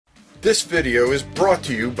This video is brought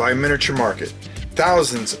to you by Miniature Market.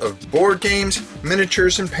 Thousands of board games,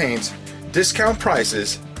 miniatures, and paints, discount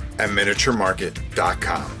prices at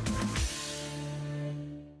miniaturemarket.com.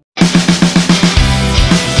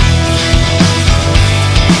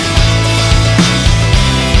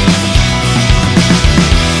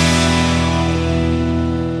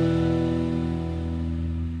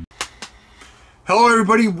 Hello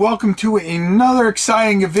everybody, welcome to another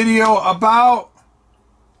exciting video about,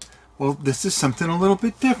 well, this is something a little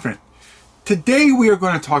bit different. Today we are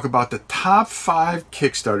going to talk about the top 5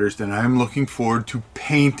 Kickstarters that I'm looking forward to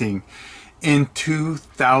painting in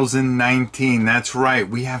 2019. That's right,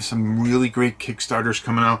 we have some really great Kickstarters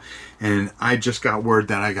coming out, and I just got word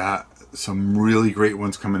that I got some really great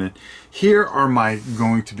ones coming in. Here are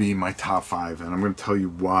going to be my top 5, and I'm going to tell you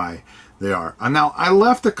why they are. Now, I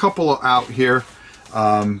left a couple out here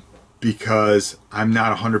because I'm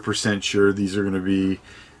not 100% sure these are going to be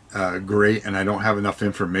great, and I don't have enough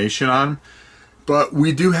information on them. But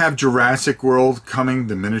we do have Jurassic World coming,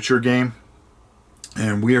 the miniature game,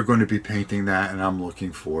 and we are going to be painting that, and I'm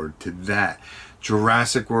looking forward to that.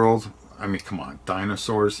 Jurassic World, I mean, come on,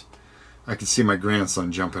 dinosaurs. I can see my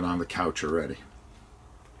grandson jumping on the couch already.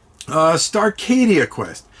 Starcadia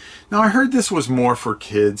Quest. Now, I heard this was more for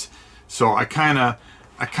kids, so I kind of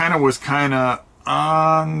was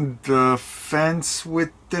on the fence with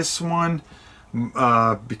this one.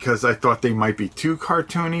 Because I thought they might be too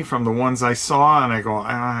cartoony from the ones I saw, and I go,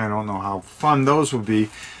 I don't know how fun those would be,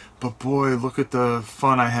 but boy, look at the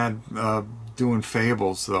fun I had doing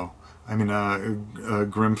Fables, though. I mean,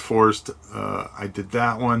 Grim Forest, I did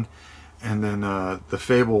that one, and then the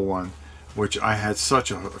Fable one, which I had such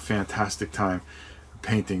a fantastic time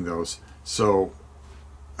painting those. So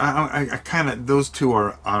I kind of, those two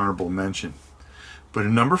are honorable mention. But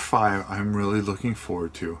at number 5, I'm really looking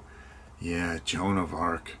forward to, yeah, Joan of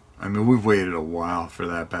Arc. I mean, we've waited a while for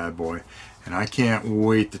that bad boy, and I can't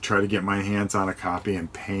wait to try to get my hands on a copy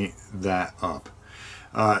and paint that up.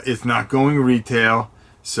 It's not going retail,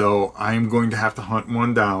 so I'm going to have to hunt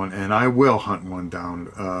one down, and I will hunt one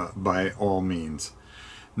down by all means.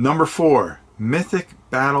 Number 4, Mythic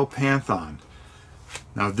Battle Pantheon.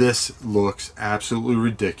 Now, this looks absolutely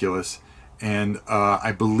ridiculous, and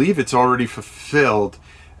I believe it's already fulfilled,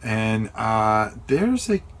 and there's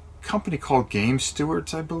a company called Game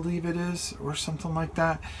Stewards, I believe it is, or something like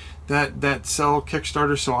that, that sell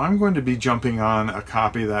Kickstarter. So I'm going to be jumping on a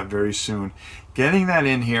copy of that very soon, getting that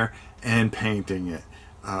in here and painting it,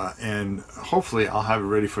 and hopefully I'll have it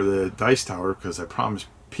ready for the Dice Tower, because I promised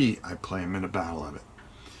Pete I'd play him in a battle of it.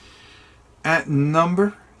 At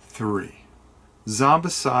number 3,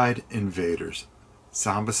 Zombicide Invaders.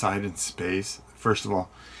 Zombicide in space. First of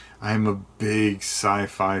all, I'm a big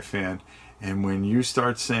sci-fi fan, and when you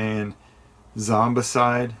start saying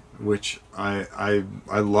Zombicide, which I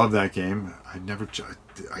love that game, I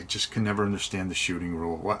just can never understand the shooting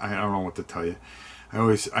rule. I don't know what to tell you. I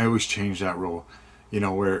always change that rule, you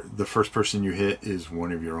know, where the first person you hit is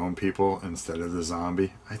one of your own people instead of the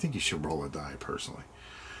zombie. I think you should roll a die, personally.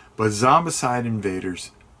 But Zombicide Invaders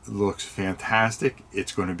looks fantastic.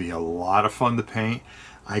 It's going to be a lot of fun to paint.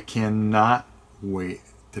 I cannot wait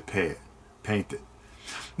to paint it.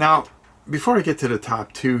 Now, before I get to the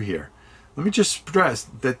top 2 here, let me just stress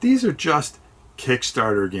that these are just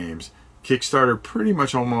Kickstarter games. Kickstarter, pretty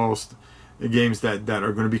much almost the games that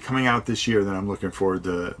are going to be coming out this year that I'm looking forward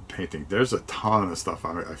to painting. There's a ton of stuff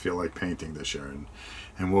I feel like painting this year,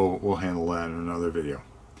 and we'll handle that in another video.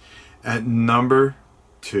 At number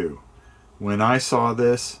 2, when I saw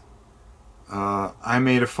this, I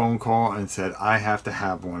made a phone call and said I have to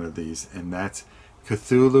have one of these, and that's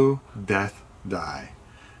Cthulhu Death Die.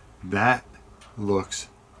 That looks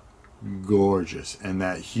gorgeous, and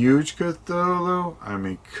that huge Cthulhu, I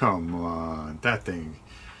mean, come on, that thing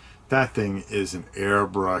is an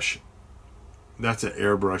airbrush. That's an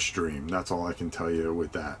airbrush dream. That's all I can tell you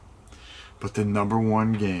with that. But the number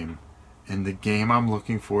 1 game, and the game I'm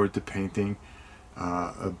looking forward to painting,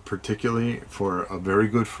 particularly for a very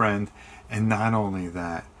good friend, and not only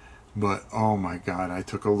that, but oh my god, I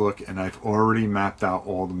took a look and I've already mapped out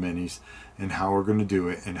all the minis and how we're going to do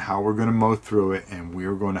it and how we're going to mow through it, and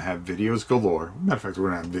we're going to have videos galore. Matter of fact, we're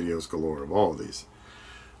going to have videos galore of all of these.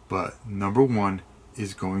 But number 1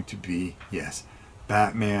 is going to be, yes,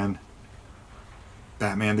 Batman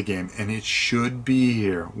the game, and it should be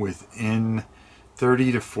here within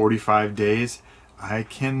 30 to 45 days. I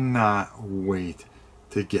cannot wait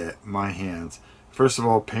to get my hands. First of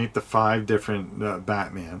all, paint the 5 different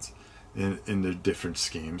Batmans in their different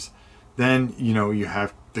schemes. Then, you know, you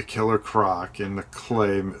have the Killer Croc and the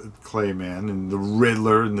Clayman and the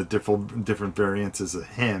Riddler and the different variances of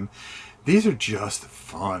him. These are just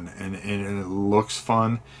fun, and it looks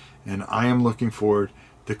fun, and I am looking forward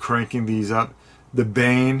to cranking these up. The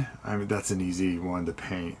Bane, I mean, that's an easy one to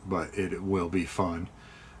paint, but it will be fun.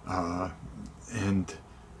 And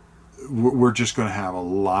we're just going to have a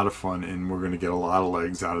lot of fun, and we're going to get a lot of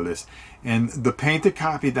legs out of this. And the painted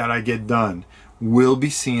copy that I get done will be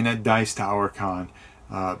seen at Dice Tower Con,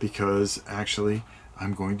 because actually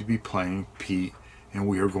I'm going to be playing Pete, and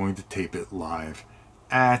we are going to tape it live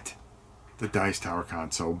at the Dice Tower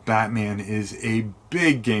Con. So Batman is a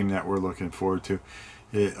big game that we're looking forward to.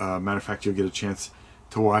 Matter of fact, you'll get a chance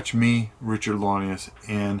to watch me, Richard Launius,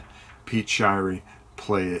 and Pete Shirey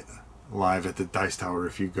play it live at the Dice Tower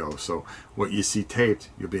if you go. So what you see taped,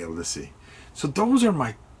 you'll be able to see. So those are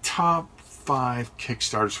my top 5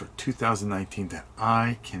 Kickstarters for 2019 that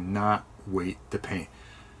I cannot wait to paint.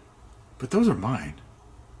 But those are mine.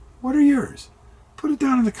 What are yours? Put it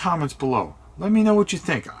down in the comments below. Let me know what you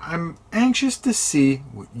think. I'm anxious to see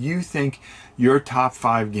what you think your top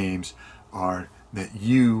 5 games are that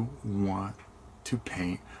you want to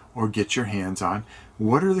paint or get your hands on.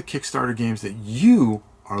 What are the Kickstarter games that you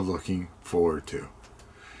are looking forward to?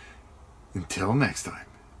 Until next time,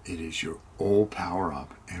 it is your old Power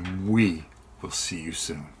Up, and we will see you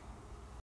soon.